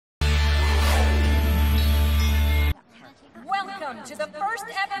welcome to the first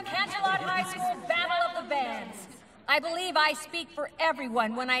ever Canterlot High School Battle of the Bands. I believe I speak for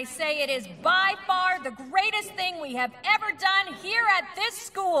everyone when I say it is by far the greatest thing we have ever done here at this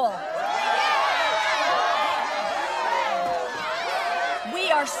school.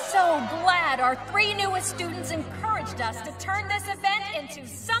 We are so glad our 3 newest students encouraged us to turn this event into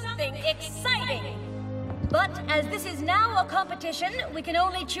something exciting. But as this is now a competition, we can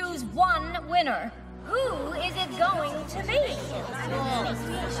only choose one winner. Who is it going to be?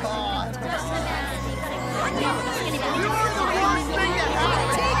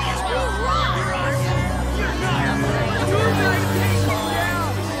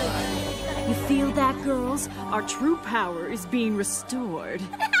 You feel that, girls? Our true power is being restored.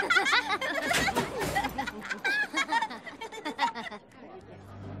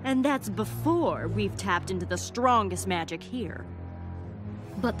 And that's before we've tapped into the strongest magic here.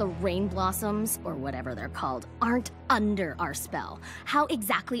 But the rain blossoms, or whatever they're called, aren't under our spell. How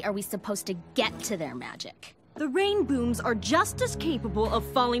exactly are we supposed to get to their magic? The Rainbooms are just as capable of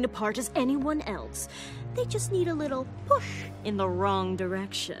falling apart as anyone else. They just need a little push in the wrong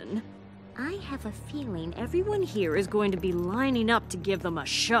direction. I have a feeling everyone here is going to be lining up to give them a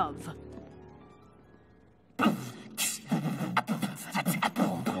shove.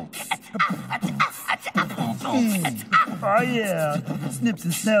 Oh yeah, Snips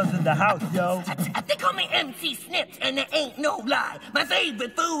and Snails in the house, yo. They call me MC Snips, and there ain't no lie. My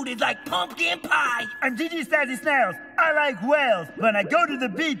favorite food is like pumpkin pie. I'm Gigi Sassy Snails. I like whales. When I go to the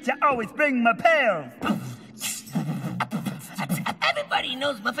beach, I always bring my pails. Everybody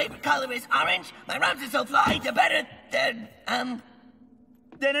knows my favorite color is orange. My rhymes are so fly, they're better than, Than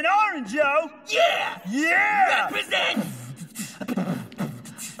an orange, yo. Yeah! Yeah! Represent!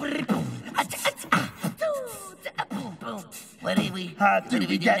 What do we How do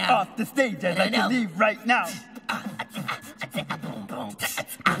we get now? off the stage as I can leave right now?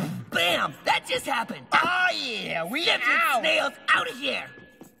 Bam! That just happened. Oh yeah, we Snips and out. Snails out of here.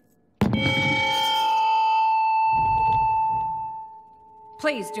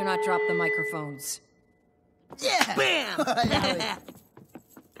 Please do not drop the microphones. Yeah! Bam!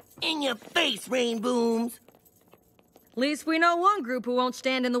 In your face, Rainbooms. At least we know one group who won't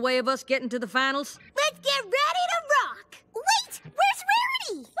stand in the way of us getting to the finals. Let's get ready to rock! Wait! Where's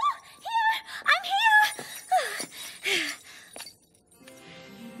Rarity? Oh, here! I'm here!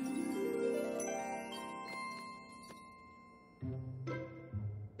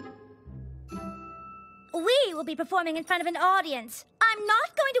 We will be performing in front of an audience. I'm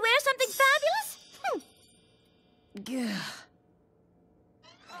not going to wear something fabulous?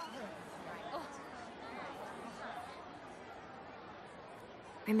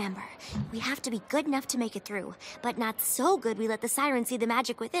 Remember, we have to be good enough to make it through, but not so good we let the sirens see the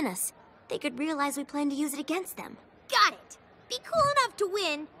magic within us. They could realize we plan to use it against them. Got it! Be cool enough to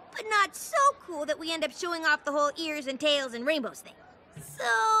win, but not so cool that we end up showing off the whole ears and tails and rainbows thing.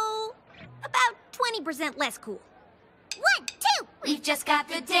 So, about 20% less cool. 1, 2! We've just got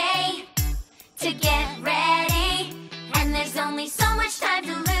the day to get ready, and there's only so much time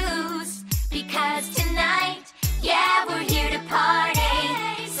to lose, because tonight, yeah, we're here to party.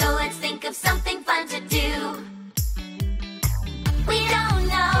 So let's think of something fun to do. We don't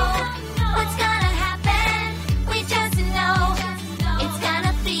know what's gonna happen. We just know it's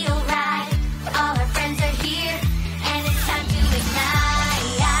gonna feel right. All our friends are here, and it's time to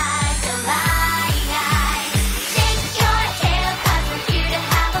ignite the light. Shake your tail, 'cause we're here to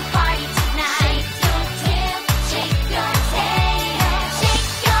have a party tonight. Shake your tail,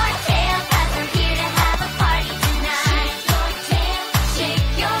 shake your tail, 'cause we're here to have a party tonight. Shake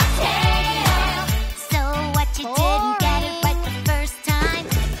your tail. So what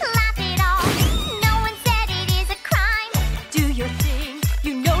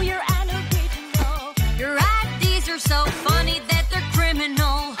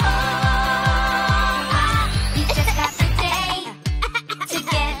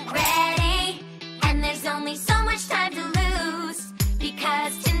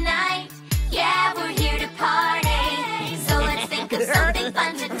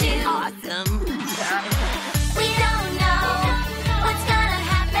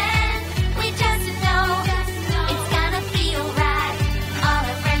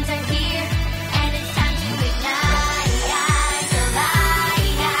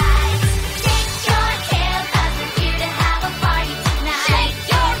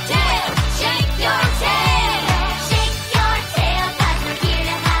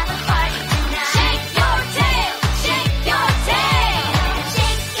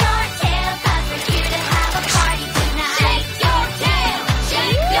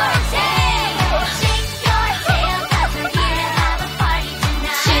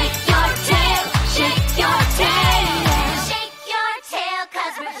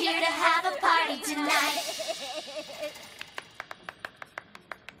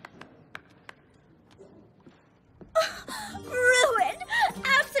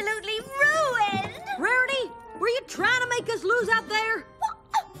make us lose out there?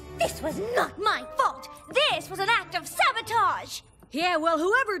 This was not my fault. This was an act of sabotage. Yeah, well,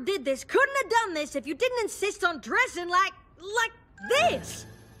 whoever did this couldn't have done this if you didn't insist on dressing like this.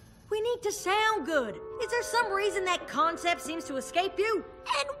 We need to sound good. Is there some reason that concept seems to escape you?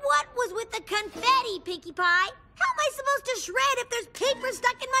 And what was with the confetti, Pinkie Pie? How am I supposed to shred if there's paper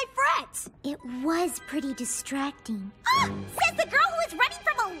stuck in my frets? It was pretty distracting. Says the girl who was running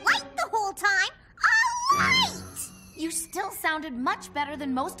from a light the whole time. A light! You still sounded much better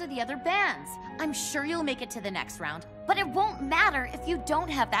than most of the other bands. I'm sure you'll make it to the next round, but it won't matter if you don't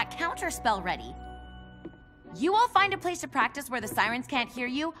have that counter spell ready. You all find a place to practice where the sirens can't hear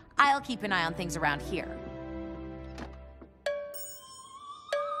you. I'll keep an eye on things around here.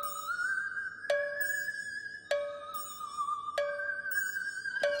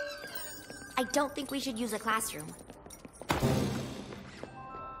 I don't think we should use a classroom.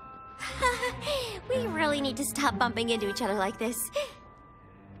 We really need to stop bumping into each other like this.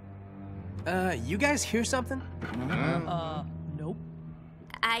 You guys hear something? Nope.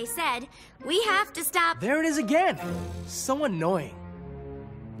 I said, we have to stop. There it is again. So annoying.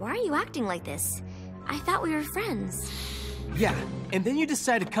 Why are you acting like this? I thought we were friends. Yeah, and then you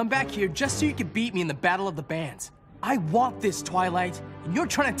decided to come back here just so you could beat me in the Battle of the Bands. I want this, Twilight, and you're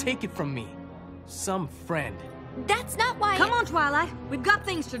trying to take it from me. Some friend. That's not why. Come on, Twilight. We've got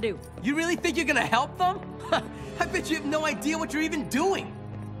things to do. You really think you're gonna help them? I bet you have no idea what you're even doing.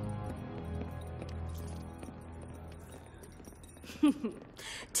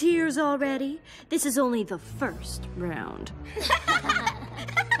 Tears already? This is only the first round.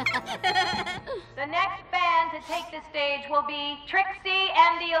 The next band to take the stage will be Trixie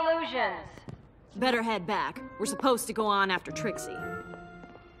and the Illusions. Better head back. We're supposed to go on after Trixie.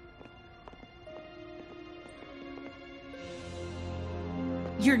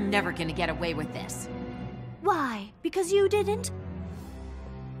 You're never gonna get away with this. Why? Because you didn't?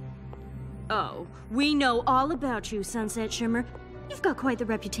 Oh, we know all about you, Sunset Shimmer. You've got quite the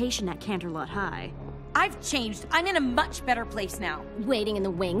reputation at Canterlot High. I've changed. I'm in a much better place now. Waiting in the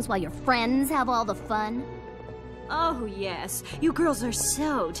wings while your friends have all the fun. Oh, yes. You girls are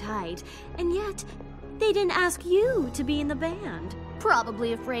so tight. And yet, they didn't ask you to be in the band.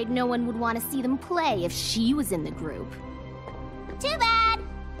 Probably afraid no one would want to see them play if she was in the group. Too bad.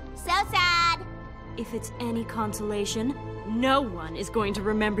 So sad. If it's any consolation, no one is going to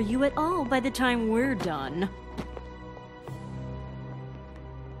remember you at all by the time we're done.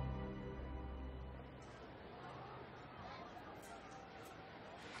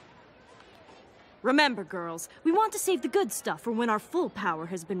 Remember, girls, we want to save the good stuff for when our full power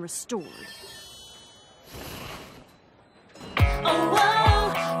has been restored. Oh,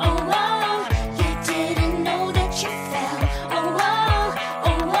 whoa, oh, whoa, you didn't know that you fell. Oh,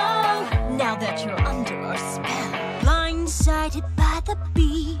 whoa, now that you're under our spell. Blindsided by the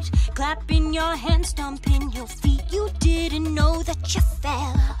beat, clapping your hands, stomping your feet. You didn't know that you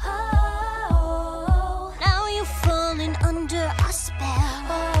fell. Oh, Now you're falling under our spell.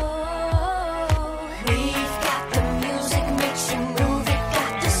 we've got the music makes you move it,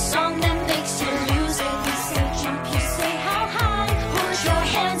 got the song that makes you lose it. You say jump, you say how high, put your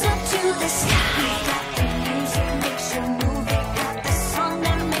hands up to the sky. We've got the music makes you move it, got the song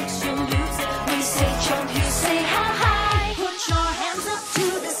that makes you lose it. We say jump, you say how high, put your hands up to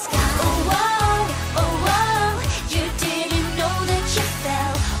the sky. Oh whoa, you didn't know that you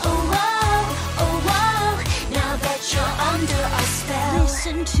fell. Oh whoa, now that you're under our spell.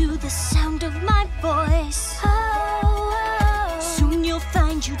 Listen to the sound of my voice. Soon you'll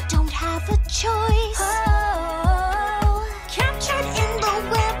find you don't have a choice. Captured in the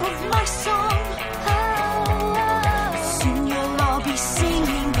web of my song. Soon you'll all be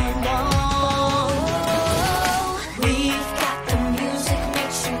singing along. We've got the music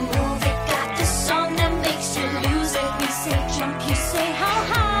makes you move it, got the song that makes you lose it. We say jump, you say how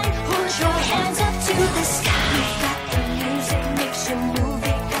high, put your hands up to the sky. We've got the music makes you move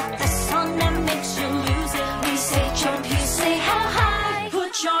it, got the song that makes you lose it. We say jump, you say how high,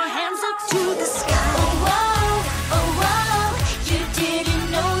 put your hands up to the sky. Oh whoa, you didn't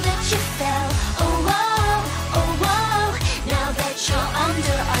know that you fell. Oh whoa, now that you're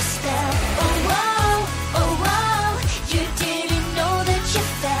under our spell. Oh whoa, you didn't know that you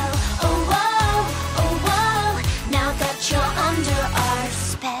fell. Oh whoa, now that you're under our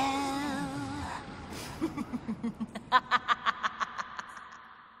spell.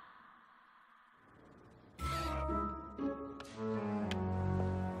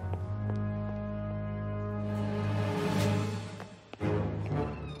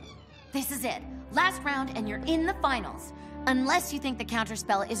 This is it. Last round and you're in the finals. Unless you think the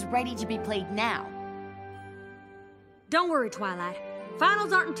counterspell is ready to be played now. Don't worry, Twilight.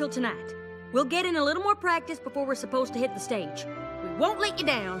 Finals aren't until tonight. We'll get in a little more practice before we're supposed to hit the stage. We won't let you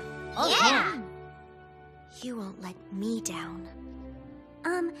down. Oh, yeah! You won't let me down.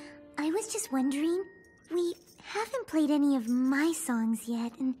 I was just wondering, we haven't played any of my songs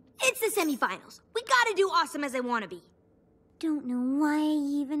yet, and It's the semifinals. We gotta do awesome as I wanna be. don't know why I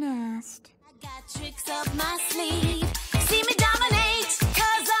even asked. I got tricks up my sleeve. See me dominate,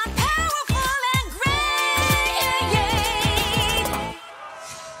 'cause I'm powerful and great.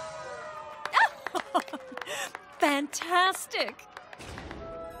 Fantastic.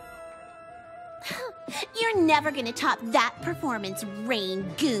 You're never gonna top that performance,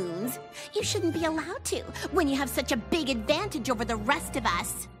 Rainbooms. You shouldn't be allowed to when you have such a big advantage over the rest of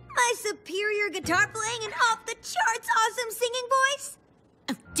us. My superior guitar playing and off-the-charts awesome singing voice?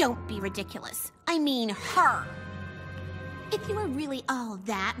 Oh, don't be ridiculous. I mean her. If you were really all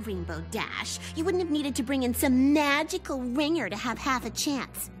that, Rainbow Dash, you wouldn't have needed to bring in some magical ringer to have half a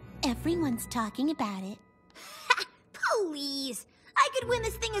chance. Everyone's talking about it. Please. I could win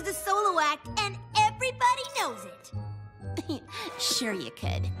this thing as a solo act, and everybody knows it. Sure you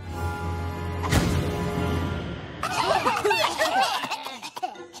could.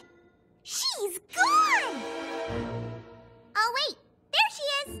 She's gone! Oh, wait. There she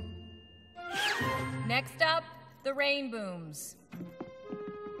is! Next up, the Rainbooms.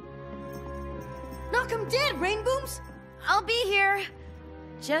 Knock 'em dead, Rainbooms! I'll be here.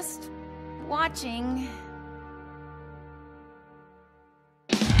 Just watching.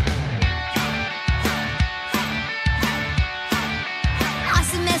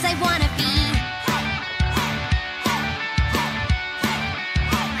 Awesome as I wanna be.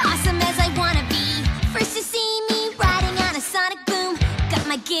 Awesome as I wanna be. First to see me riding on a sonic boom. Got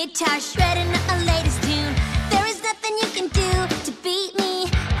my guitar shredding up my latest tune. There is nothing you can do to beat me.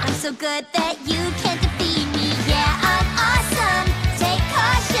 I'm so good that you can't defeat me. Yeah, I'm awesome. Take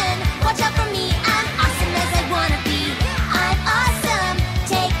caution. Watch out for me. I'm awesome as I wanna be. I'm awesome.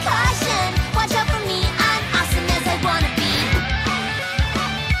 Take caution. Watch out for me. I'm awesome as I wanna be.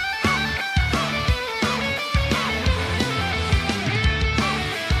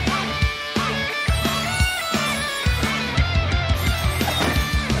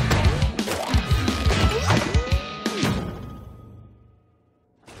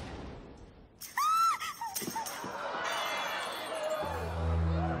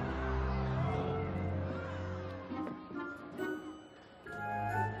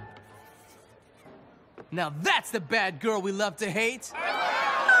 Now that's the bad girl we love to hate.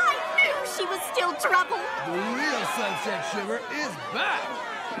 I knew she was still trouble. The real Sunset Shimmer is back!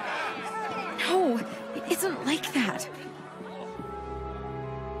 No, it isn't like that.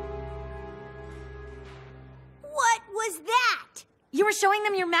 What was that? You were showing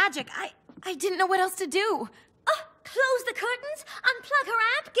them your magic. I didn't know what else to do. Close the curtains, unplug her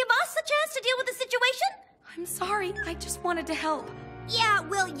amp, give us a chance to deal with the situation? I'm sorry. I just wanted to help. Yeah,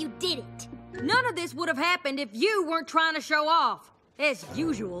 well, you didn't. None of this would have happened if you weren't trying to show off, as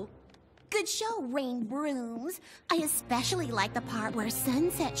usual. Good show, Rainbooms. I especially like the part where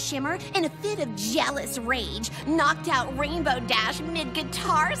Sunset Shimmer, in a fit of jealous rage, knocked out Rainbow Dash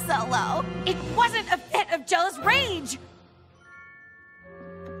mid-guitar solo. It wasn't a fit of jealous rage!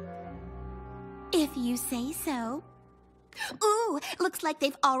 If you say so. Ooh, looks like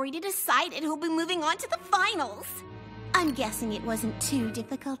they've already decided who'll be moving on to the finals. I'm guessing it wasn't too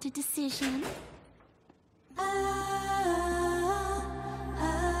difficult a decision.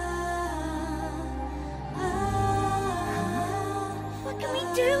 What can we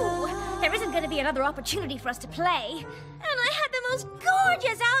do? There isn't going to be another opportunity for us to play. And I had the most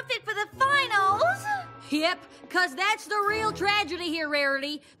gorgeous outfit for the finals. Yep, 'cause that's the real tragedy here,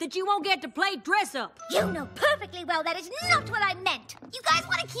 Rarity, that you won't get to play dress-up. You know perfectly well that is not what I meant. You guys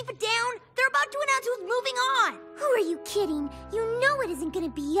want to keep it down? They're about to announce who's moving on. Who are you kidding? You know it isn't gonna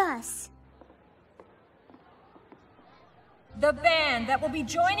be us. The band that will be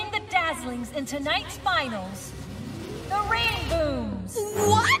joining the Dazzlings in tonight's finals, the Rainbooms.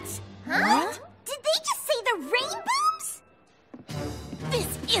 What? Huh? Did they just say the Rainbooms? This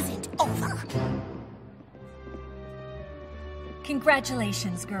isn't over.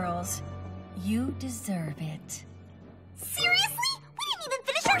 Congratulations, girls. You deserve it. Seriously? We didn't even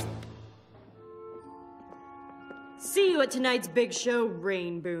finish our... See you at tonight's big show,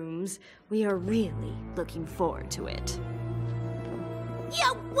 Rainbooms. We are really looking forward to it.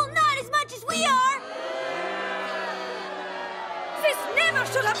 Yeah, well, not as much as we are. This never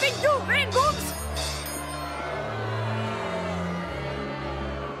should have been you, Rainbooms!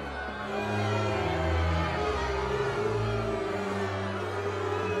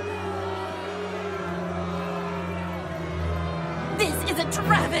 a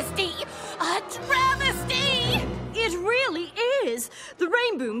travesty! A travesty! It really is! The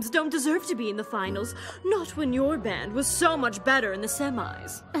Rainbooms don't deserve to be in the finals. Not when your band was so much better in the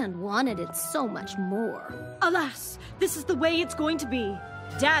semis. And wanted it so much more. Alas, this is the way it's going to be.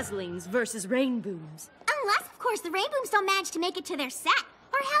 Dazzlings versus Rainbooms. Unless, of course, the Rainbooms don't manage to make it to their set,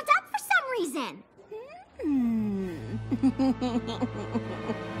 or held up for some reason.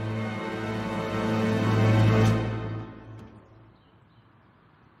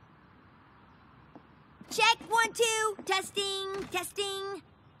 Check, 1, 2. Testing, testing.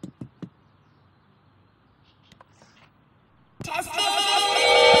 Testing!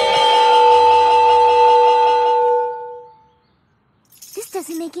 This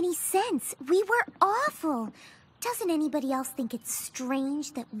doesn't make any sense. We were awful. Doesn't anybody else think it's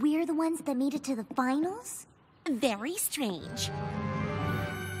strange that we're the ones that made it to the finals? Very strange.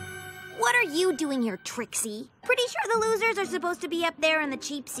 What are you doing here, Trixie? Pretty sure the losers are supposed to be up there in the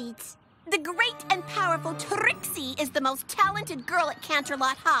cheap seats. The great and powerful Trixie is the most talented girl at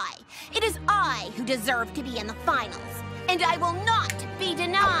Canterlot High. It is I who deserve to be in the finals, and I will not be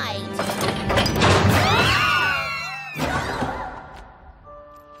denied.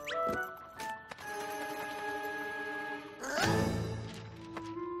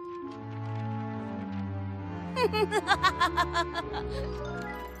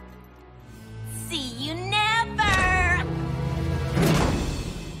 See you never!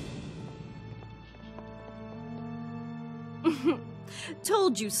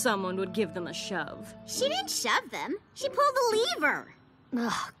 Told you someone would give them a shove. She didn't shove them. She pulled the lever.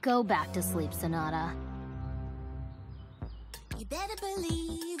 Ugh, go back to sleep, Sonata. You better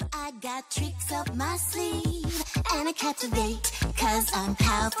believe I got tricks up my sleeve, and I captivate, 'cause I'm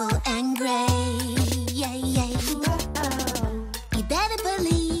powerful and great. Yeah, yeah. You better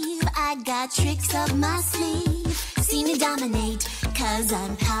believe I got tricks up my sleeve. See me dominate, 'cause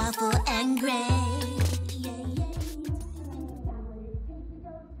I'm powerful and great.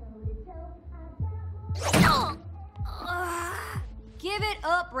 Give it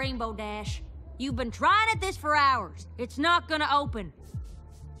up, Rainbow Dash. You've been trying at this for hours. It's not gonna open.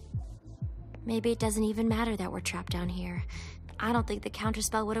 Maybe it doesn't even matter that we're trapped down here. I don't think the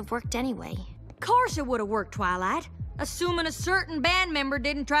counterspell would have worked anyway. Course it would have worked, Twilight. Assuming a certain band member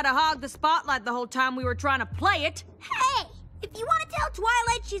didn't try to hog the spotlight the whole time we were trying to play it. Hey! If you want to tell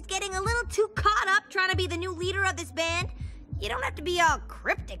Twilight she's getting a little too caught up trying to be the new leader of this band, you don't have to be all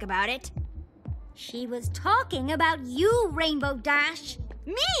cryptic about it. She was talking about you, Rainbow Dash.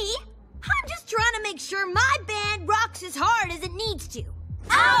 Me? I'm just trying to make sure my band rocks as hard as it needs to.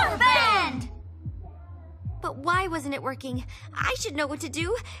 Our band! But why wasn't it working? I should know what to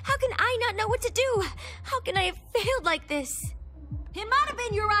do. How can I not know what to do? How can I have failed like this? It might have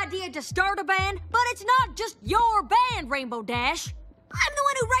been your idea to start a band, but it's not just your band, Rainbow Dash. I'm the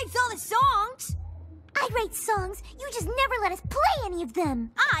one who writes all the songs. I write songs. You just never let us play any of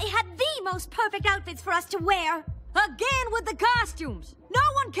them. I had the most perfect outfits for us to wear. Again with the costumes.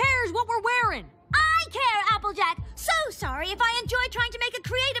 No one cares what we're wearing. I care, Applejack. So sorry if I enjoy trying to make a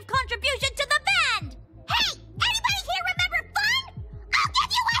creative contribution to the band. Hey, anybody here remember fun? I'll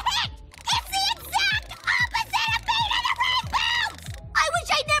give you a hint. It's the exact opposite of being in the Rainbooms. I wish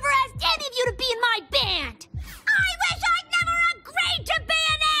I'd never asked any of you to be in my band. I wish I'd never agreed to be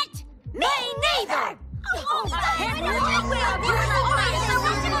in it. Me neither.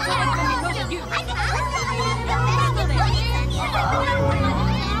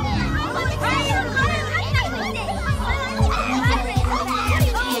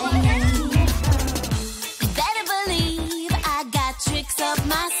 Better believe I got tricks up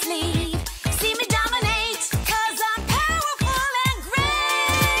my sleeve. See me dominate, 'cause I'm powerful and great.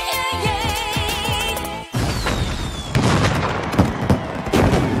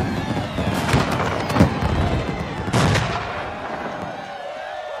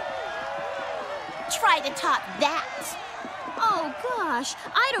 Try to top that. Oh gosh,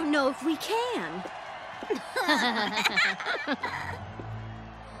 I don't know if we can.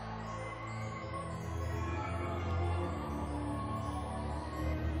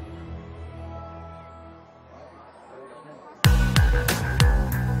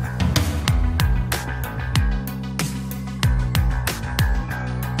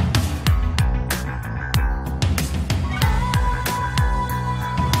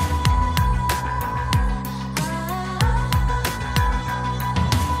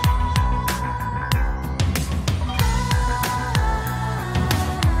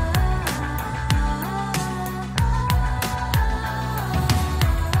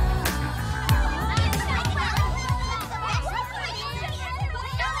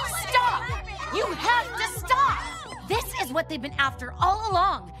 after all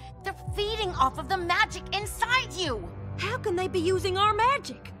along. They're feeding off of the magic inside you. How can they be using our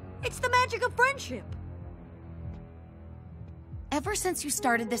magic? It's the magic of friendship. Ever since you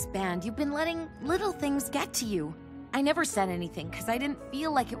started this band, you've been letting little things get to you. I never said anything because I didn't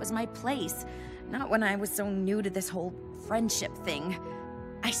feel like it was my place. Not when I was so new to this whole friendship thing.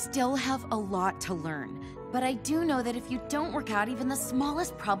 I still have a lot to learn, but I do know that if you don't work out even the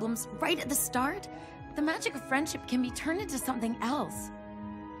smallest problems right at the start, the magic of friendship can be turned into something else.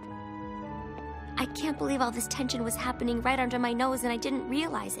 I can't believe all this tension was happening right under my nose and I didn't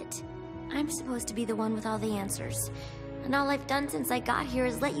realize it. I'm supposed to be the one with all the answers. And all I've done since I got here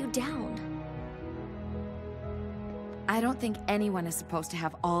is let you down. I don't think anyone is supposed to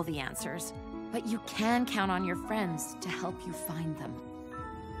have all the answers, but you can count on your friends to help you find them.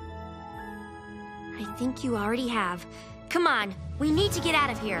 I think you already have. Come on, we need to get out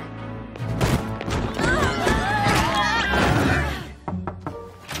of here.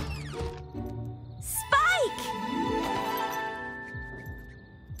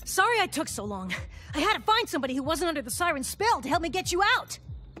 Sorry I took so long. I had to find somebody who wasn't under the siren's spell to help me get you out.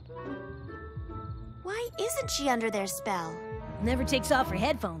 Why isn't she under their spell? Never takes off her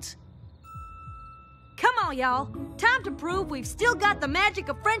headphones. Come on, y'all. Time to prove we've still got the magic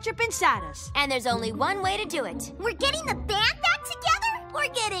of friendship inside us. And there's only one way to do it. We're getting the band back together? We're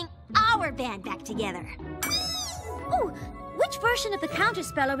getting our band back together. Ooh, which version of the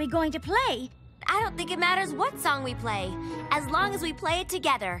counterspell are we going to play? I don't think it matters what song we play, as long as we play it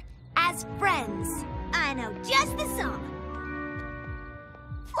together, as friends. I know just the song.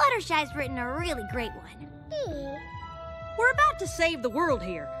 Fluttershy's written a really great one. We're about to save the world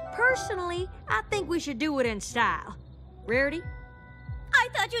here. Personally, I think we should do it in style. Rarity? I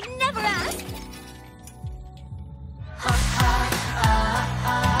thought you'd never ask.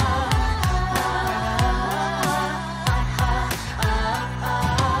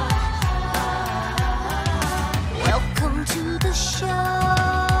 Welcome to the show.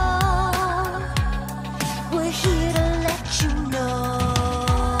 We're here to let you know.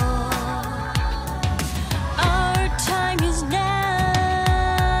 Our time is now.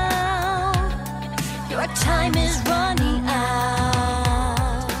 Your time is running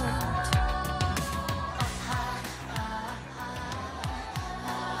out.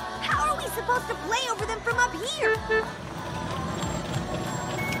 How are we supposed to play over them from up here?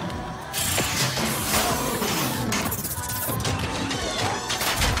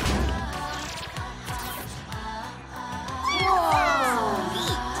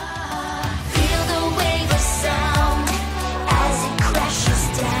 Feel the wave of sound as it crashes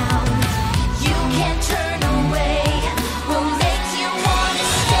down. You can't turn away. We'll make you wanna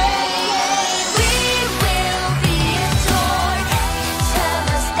stay. We will be adored. Tell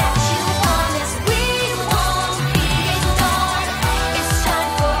us that you want us. We won't be ignored.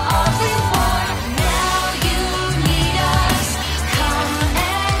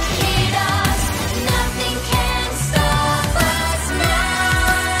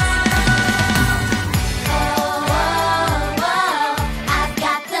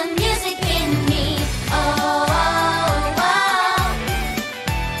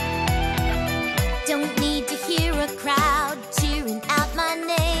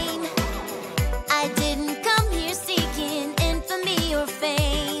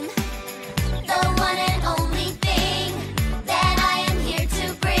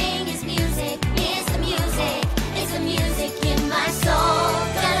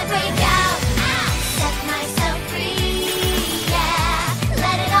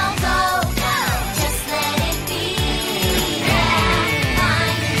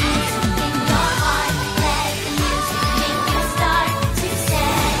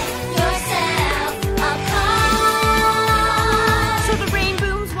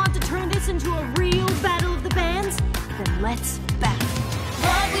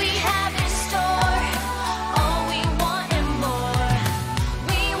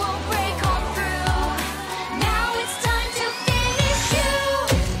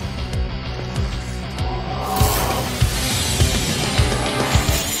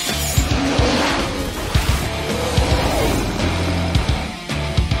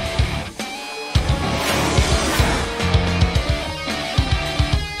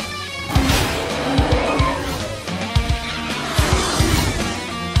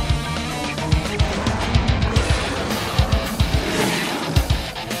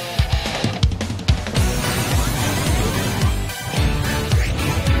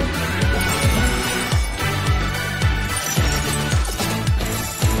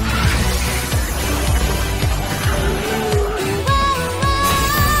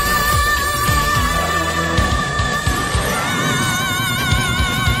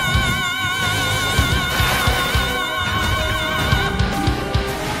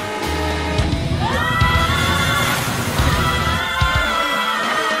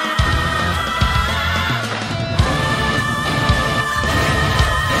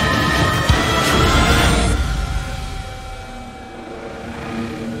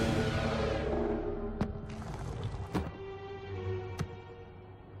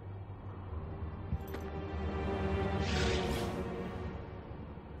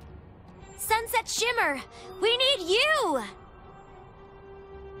 Shimmer, we need you!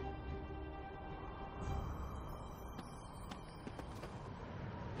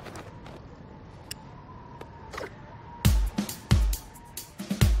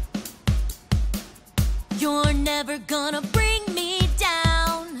 You're never gonna bring me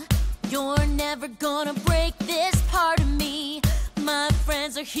down. You're never gonna break this part of me. My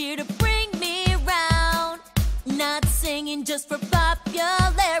friends are here to bring me around. Not singing just for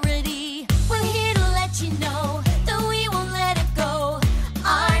popularity. We're here to let you know that we won't let it go.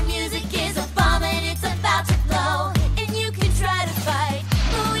 Our music is a bomb and it's about to blow. And you can try to fight,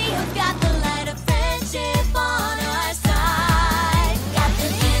 but we have got the light of friendship on our side. Got the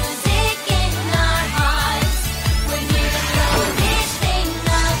music in our hearts. We're here to blow this thing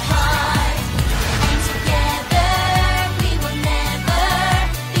apart. And together we will never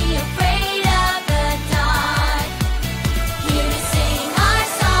be afraid of the dark. Here to sing our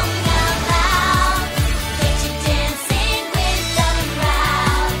song out loud. Get you dancing with the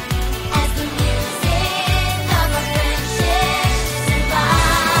crowd. As the music of our friendship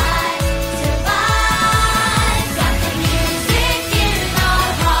survives, survives. Got the music in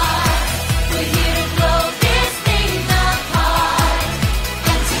our hearts. We're here to blow this thing apart.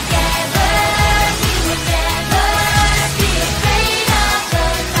 And together we will never be afraid of the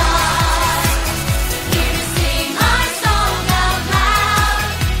dark. Here to sing our song out loud.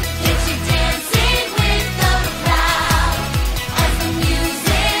 Get you dancing with the crowd. As the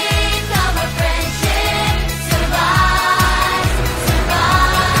music of our friendship survives,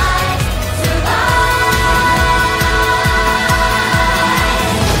 survives,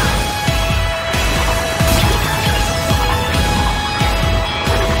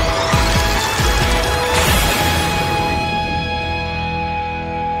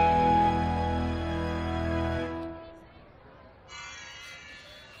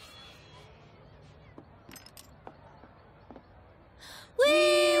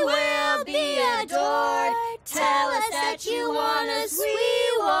 we will be adored. Tell us that you want us,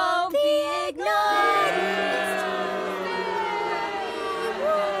 we won't be ignored.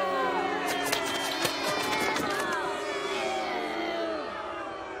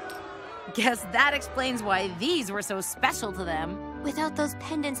 Guess that explains why these were so special to them. Without those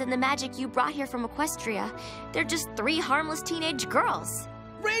pendants and the magic you brought here from Equestria, they're just 3 harmless teenage girls.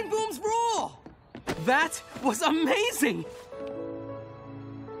 Rainbooms rule! That was amazing!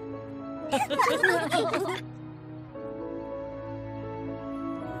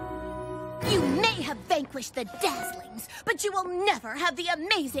 You may have vanquished the Dazzlings, but you will never have the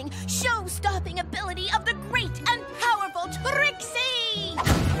amazing, show-stopping ability of the great and powerful Trixie!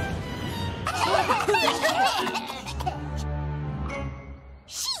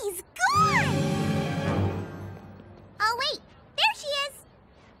 She's gone! Oh, wait. There she is!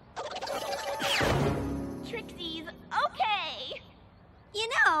 Trixie's okay. You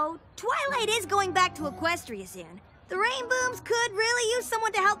know, Twilight is going back to Equestria soon. The Rainbooms could really use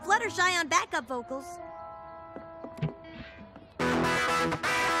someone to help Fluttershy on backup vocals.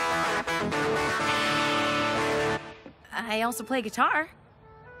 I also play guitar.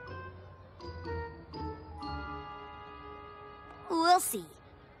 We'll see.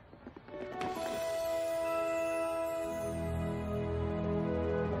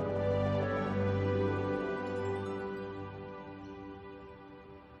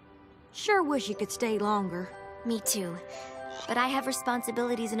 Sure wish you could stay longer. Me too. But I have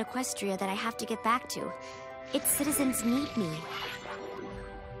responsibilities in Equestria that I have to get back to. Its citizens need me.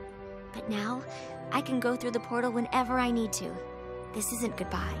 But now, I can go through the portal whenever I need to. This isn't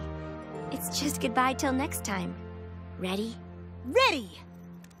goodbye. It's just goodbye till next time. Ready? Ready!